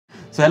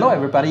So hello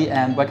everybody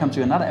and welcome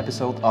to another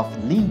episode of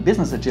Lean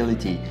Business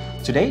Agility.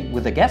 Today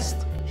with a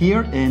guest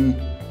here in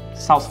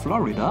South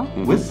Florida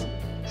with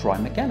Troy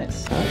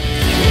Magennis.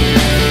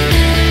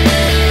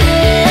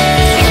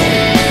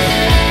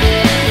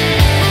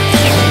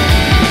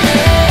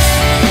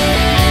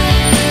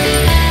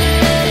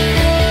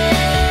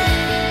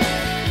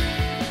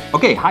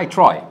 Okay, hi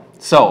Troy.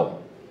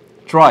 So,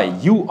 Troy,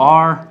 you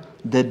are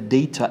the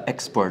data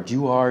expert.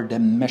 You are the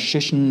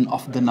magician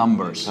of the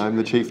numbers. I'm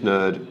the chief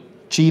nerd.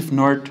 Chief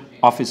Nerd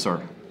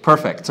Officer.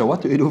 Perfect. So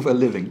what do you do for a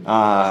living?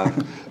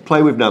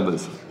 Play with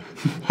numbers.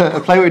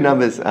 Play with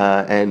numbers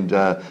and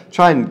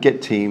try and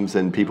get teams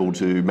and people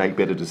to make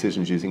better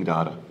decisions using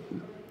data.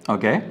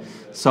 Okay.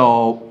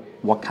 So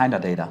what kind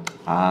of data?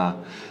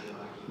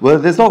 Well,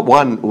 there's not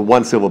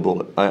one silver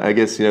bullet. I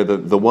guess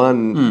the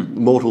one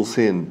mortal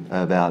sin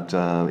about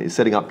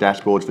setting up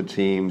dashboards for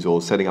teams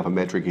or setting up a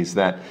metric is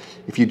that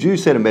if you do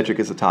set a metric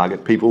as a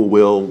target, people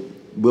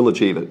will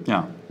achieve it.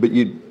 Yeah. But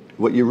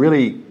what you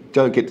really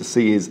don't get to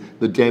see is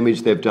the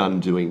damage they've done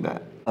doing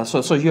that.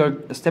 So you're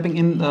stepping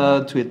in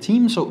to a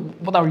team. So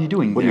what are you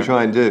doing? What do you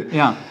try and do?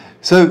 Yeah.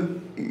 So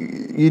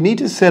you need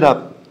to set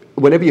up,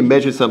 whenever you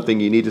measure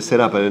something, you need to set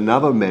up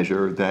another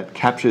measure that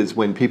captures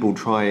when people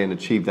try and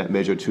achieve that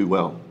measure too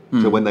well.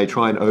 So when they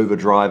try and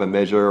overdrive a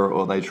measure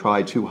or they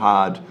try too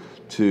hard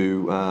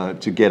to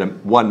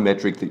get one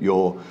metric that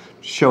you're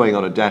showing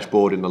on a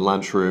dashboard in the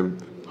lunchroom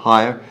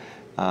higher,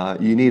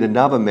 you need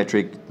another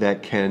metric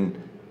that can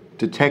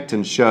detect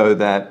and show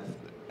that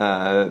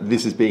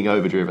this is being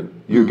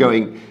overdriven.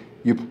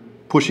 You're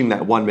pushing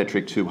that one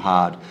metric too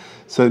hard.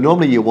 So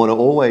normally you want to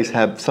always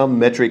have some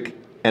metric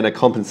and a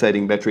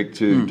compensating metric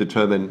to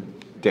determine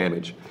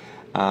damage.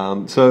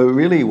 So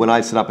really when I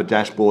set up a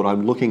dashboard,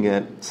 I'm looking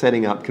at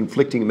setting up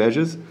conflicting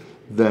measures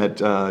that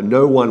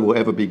no one will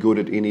ever be good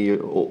at any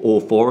or all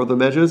four of the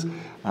measures.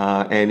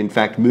 And in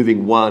fact,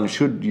 moving one,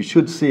 you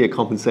should see a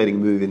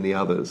compensating move in the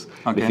others.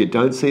 Okay. If you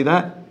don't see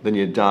that, then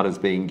your data's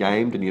being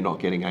gamed and you're not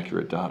getting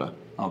accurate data.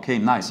 Okay,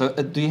 nice. So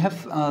do you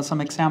have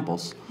some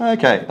examples?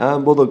 Okay,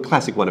 well the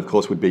classic one of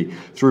course would be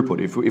throughput.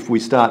 If we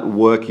start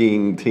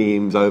working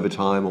teams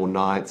overtime or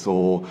nights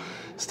or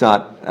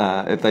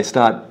if they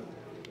start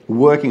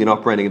working and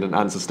operating at an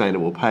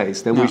unsustainable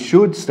pace, then we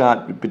should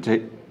start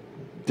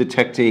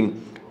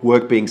detecting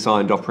work being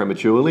signed off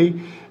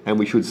prematurely, and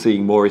we should see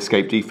more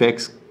escape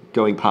defects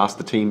going past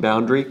the team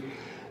boundary.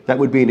 That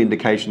would be an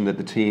indication that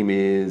the team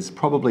is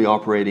probably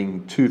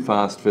operating too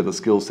fast for the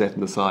skill set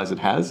and the size it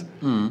has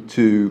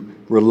to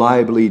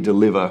reliably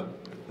deliver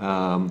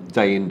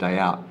day in, day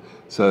out.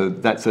 So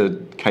that's a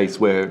case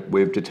where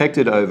we've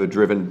detected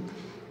overdriven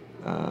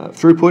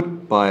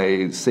throughput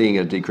by seeing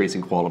a decrease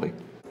in quality.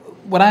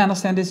 What I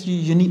understand is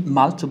you need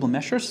multiple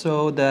measures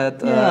so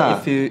that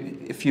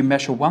if you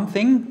measure one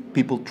thing,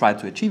 people try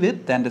to achieve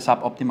it, then the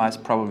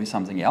sub-optimize probably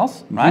something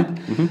else, right?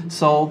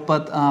 So,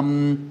 but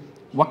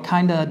what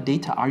kind of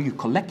data are you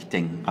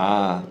collecting?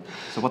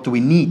 So what do we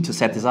need to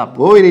set this up?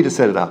 Well, we need to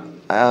set it up.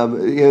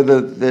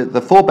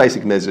 The four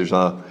basic measures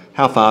are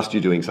how fast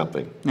you're doing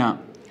something,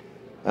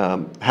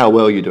 how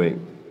well you're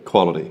doing,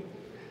 quality,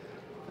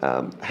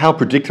 how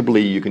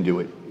predictably you can do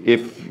it.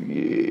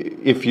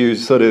 If you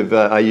sort of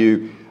are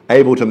you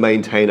able to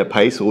maintain a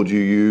pace, or do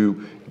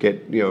you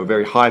get a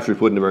very high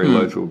throughput and a very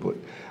low throughput?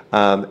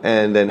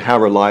 And then how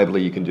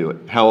reliably you can do it.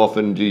 How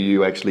often do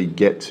you actually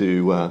get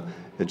to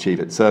achieve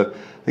it? So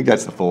I think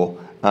that's the four.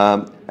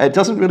 It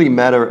doesn't really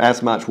matter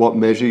as much what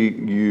measure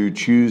you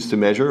choose to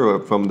measure or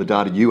from the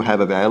data you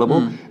have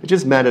available. It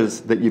just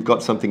matters that you've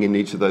got something in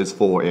each of those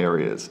four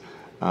areas.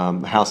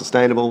 How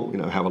sustainable,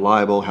 how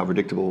reliable, how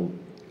predictable,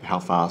 how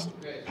fast,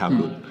 how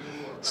good.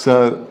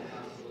 So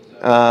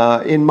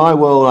in my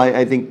world,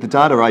 I think the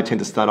data I tend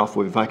to start off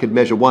with, if I could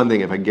measure one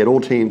thing, if I can get all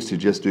teams to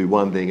just do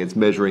one thing, it's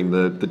measuring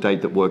the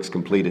date that work's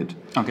completed.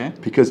 Okay.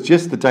 Because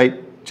just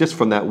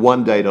from that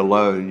one date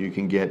alone, you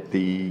can get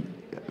the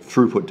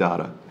throughput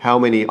data. How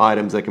many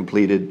items are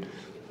completed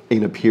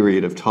in a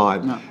period of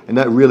time. And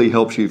that really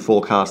helps you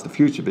forecast the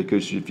future,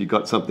 because if you've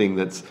got something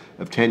that's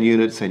of 10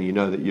 units and you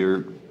know that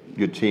your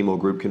team or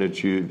group can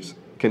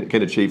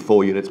achieve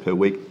 4 units per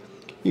week,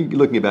 you're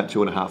looking at about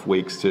 2.5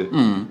 weeks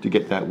to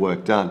get that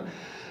work done.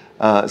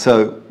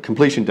 So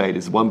completion date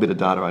is one bit of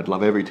data I'd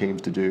love every team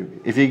to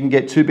do. If you can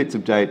get 2 bits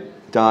of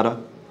data,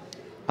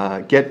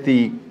 get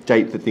the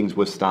date that things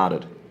were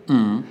started.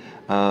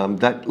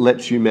 That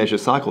lets you measure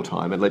cycle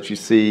time. It lets you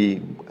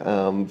see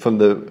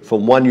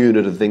from one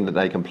unit of thing that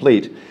they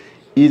complete,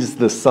 is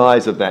the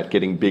size of that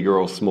getting bigger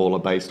or smaller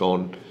based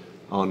on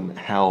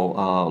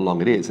how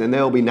long it is. And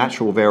there'll be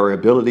natural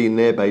variability in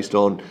there based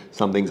on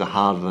some things are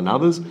harder than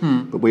others.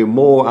 But we're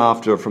more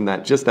after, from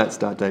just that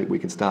start date, we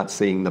can start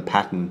seeing the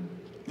pattern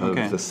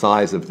of the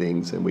size of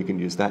things, and we can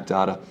use that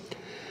data.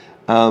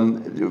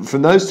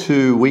 From those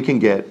two, we can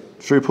get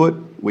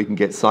throughput, we can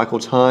get cycle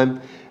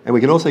time, and we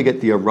can also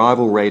get the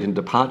arrival rate and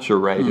departure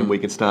rate, and we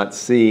can start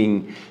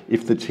seeing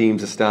if the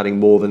teams are starting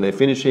more than they're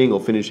finishing or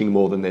finishing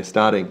more than they're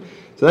starting.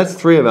 So that's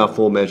 3 of our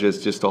 4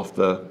 measures just off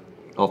the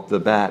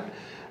bat.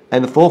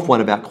 And the fourth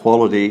one about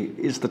quality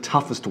is the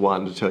toughest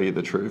one, to tell you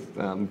the truth.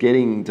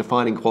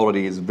 Defining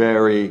quality is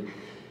very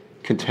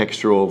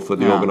contextual for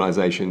the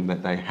organisation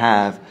that they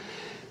have.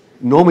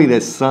 Normally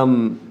there's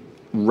some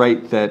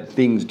rate that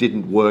things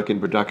didn't work in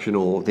production,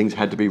 or things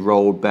had to be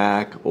rolled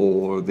back,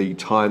 or the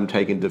time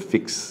taken to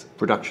fix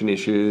production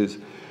issues.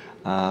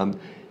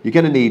 You're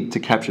going to need to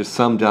capture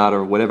some data,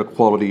 or whatever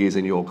quality is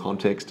in your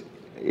context.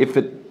 If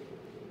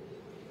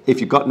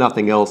you've got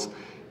nothing else,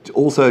 to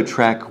also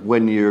track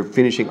when you're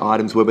finishing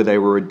items, whether they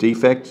were a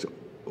defect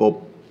or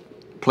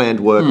planned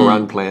work or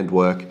unplanned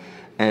work.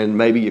 And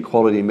maybe your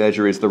quality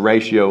measure is the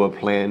ratio of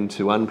planned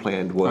to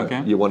unplanned work.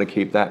 Okay. You want to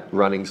keep that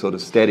running sort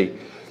of steady.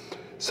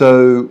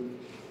 So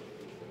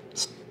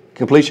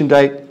completion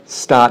date,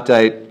 start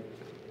date,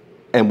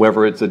 and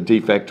whether it's a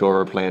defect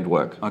or a planned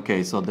work.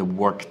 Okay, so the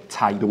work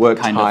type,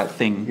 kind of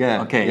thing.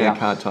 Yeah, okay, yeah,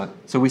 card type.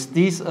 So with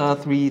these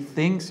three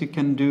things, you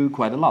can do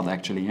quite a lot,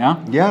 actually, yeah?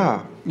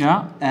 Yeah.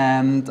 Yeah,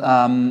 and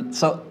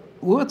so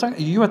we were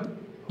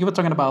you were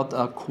talking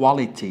about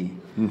quality.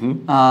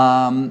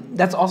 Mm-hmm.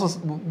 That's also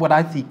what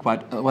I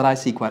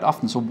see quite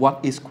often. So what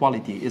is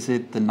quality? Is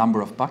it the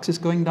number of bugs is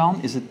going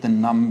down? Is it the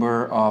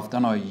number of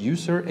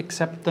user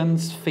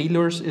acceptance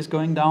failures is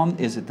going down?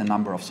 Is it the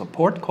number of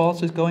support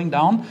calls is going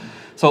down?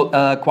 So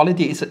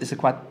quality is a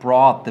quite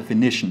broad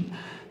definition.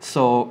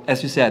 So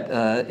as you said,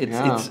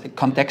 it's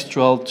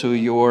contextual to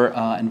your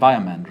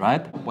environment,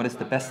 right? What is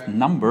the best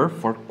number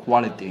for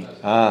quality?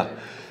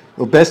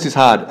 Well, best is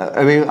hard.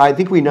 I mean, I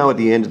think we know at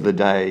the end of the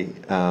day,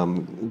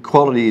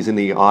 quality is in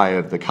the eye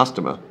of the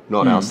customer,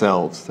 not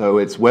ourselves. So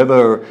it's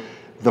whether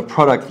the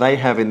product they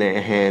have in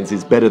their hands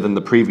is better than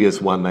the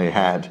previous one they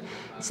had.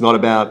 It's not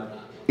about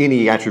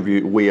any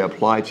attribute we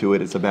apply to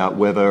it. It's about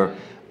whether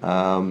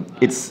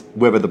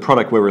the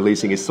product we're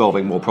releasing is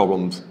solving more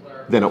problems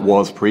than it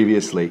was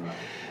previously.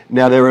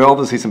 Now, there are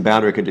obviously some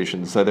boundary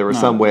conditions. So there are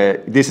some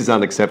where this is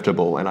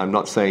unacceptable, and I'm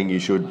not saying you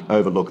should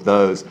overlook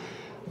those.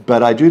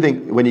 But I do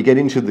think when you get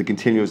into the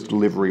continuous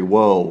delivery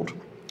world,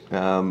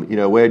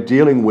 we're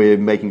dealing with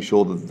making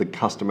sure that the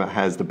customer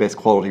has the best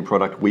quality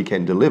product we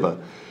can deliver.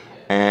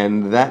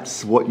 And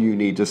that's what you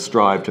need to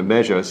strive to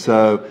measure.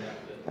 So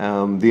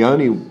the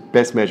only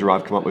best measure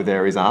I've come up with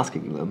there is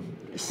asking them.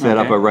 Set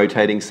up a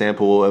rotating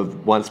sample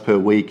of once per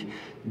week,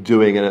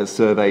 doing a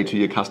survey to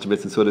your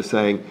customers and sort of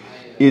saying,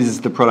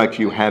 is the product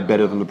you have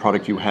better than the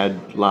product you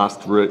had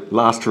last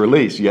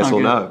release, yes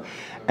or no?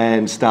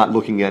 And start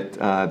looking at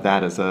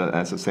that as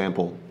a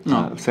sample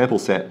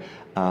set,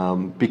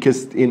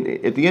 because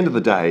at the end of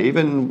the day,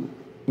 even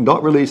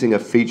not releasing a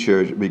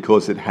feature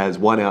because it has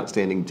one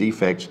outstanding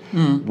defect,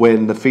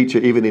 when the feature,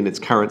 even in its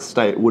current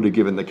state, would have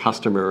given the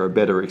customer a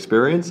better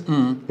experience,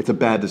 it's a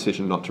bad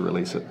decision not to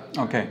release it.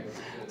 Okay.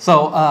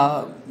 So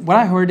what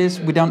I heard is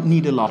we don't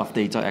need a lot of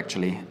data,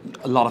 actually,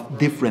 a lot of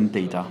different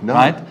data,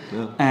 right?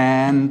 Yeah.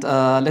 And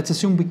let's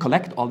assume we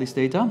collect all this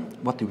data.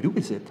 What do we do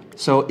with it?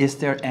 So is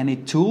there any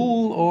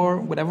tool or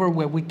whatever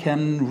where we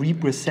can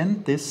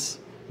represent this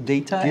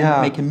data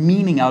and make a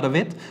meaning out of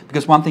it?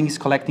 Because one thing is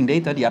collecting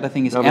data, the other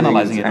thing is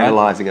analyzing it, right?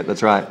 Analyzing it,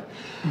 that's right.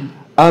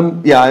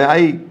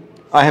 I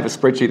have a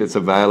spreadsheet that's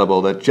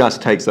available that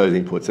just takes those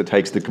inputs. It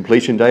takes the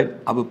completion date.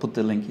 I will put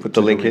the link in. Put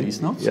the link in.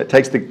 Yeah, it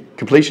takes the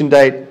completion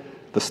date,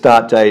 the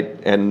start date,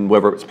 and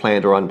whether it's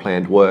planned or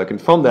unplanned work.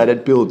 And from that,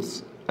 it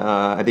builds,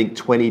 I think,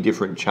 20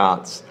 different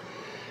charts.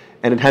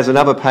 And it has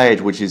another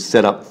page which is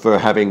set up for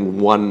having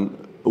one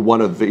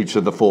of each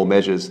of the four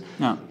measures.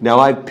 Yeah. Now,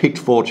 I've picked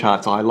 4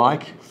 charts I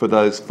like for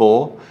those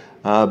 4,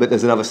 but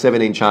there's another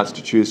 17 charts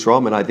to choose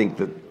from. And I think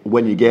that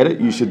when you get it,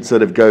 you should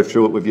sort of go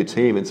through it with your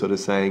team and sort of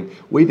saying,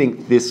 we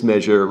think this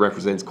measure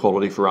represents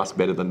quality for us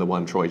better than the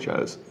one Troy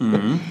chose.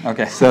 Mm-hmm.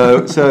 Okay. So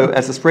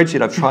as a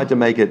spreadsheet, I've tried to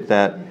make it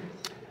that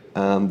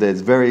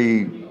there's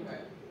very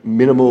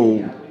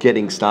minimal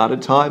getting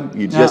started time.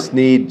 You just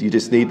need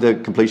the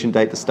completion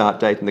date, the start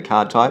date, and the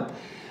card type,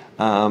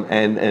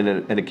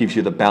 and it gives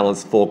you the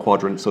balanced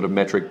 4-quadrant sort of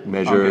metric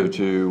measure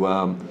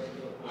to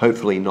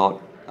hopefully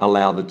not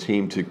allow the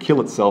team to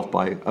kill itself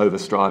by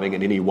overstriving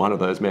in any one of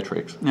those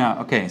metrics. Yeah.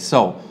 Okay.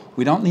 So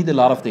we don't need a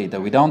lot of data.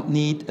 We don't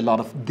need a lot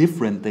of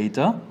different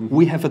data. Mm-hmm.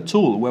 We have a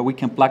tool where we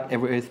can plug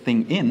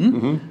everything in.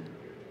 Mm-hmm.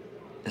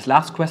 This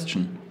last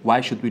question: why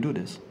should we do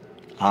this?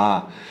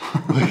 I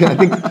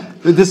think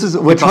this is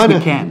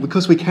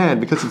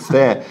because it's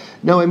there.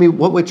 No, I mean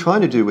what we're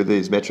trying to do with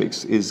these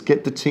metrics is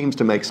get the teams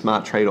to make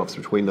smart trade-offs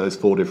between those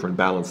 4 different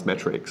balanced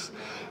metrics.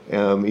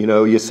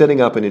 You're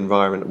setting up an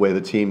environment where the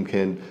team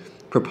can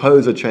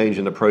propose a change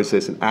in the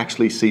process and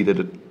actually see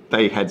that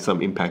they had some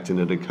impact and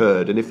it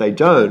occurred. And if they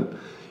don't,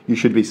 you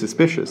should be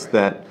suspicious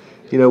that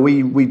we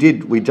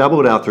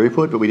doubled our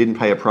throughput, but we didn't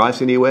pay a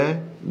price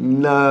anywhere.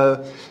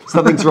 No,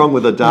 something's wrong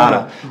with the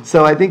data.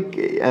 So I think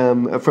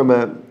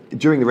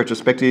during the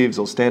retrospectives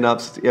or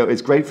stand-ups,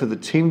 it's great for the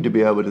team to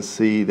be able to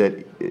see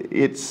that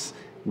its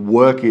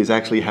work is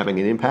actually having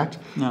an impact.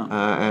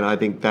 And I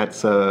think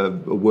that's a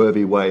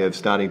worthy way of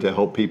starting to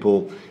help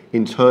people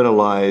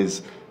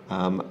internalize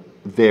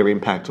their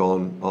impact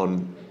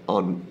on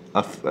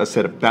a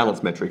set of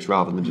balance metrics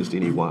rather than just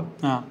any one.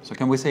 So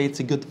can we say it's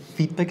a good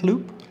feedback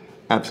loop?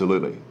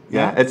 Absolutely.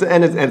 Yeah.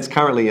 It's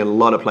currently in a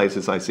lot of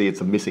places I see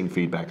it's a missing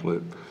feedback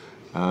loop.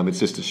 It's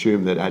just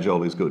assumed that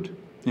Agile is good.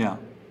 Yeah.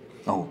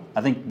 Oh,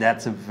 I think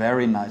that's a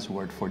very nice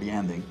word for the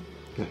ending.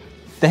 Yeah.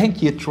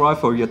 Thank you, Troy,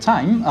 for your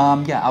time.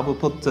 I will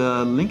put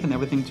the link and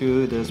everything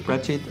to the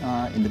spreadsheet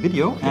in the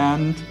video.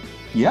 And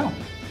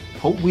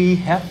hope we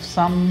have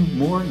some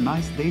more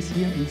nice days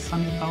here in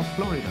sunny South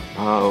Florida.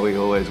 Oh, we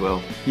always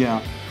will.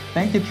 Yeah.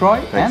 Thank you,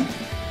 Troy. Thanks.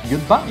 And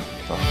goodbye.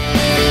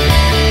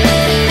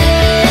 Bye.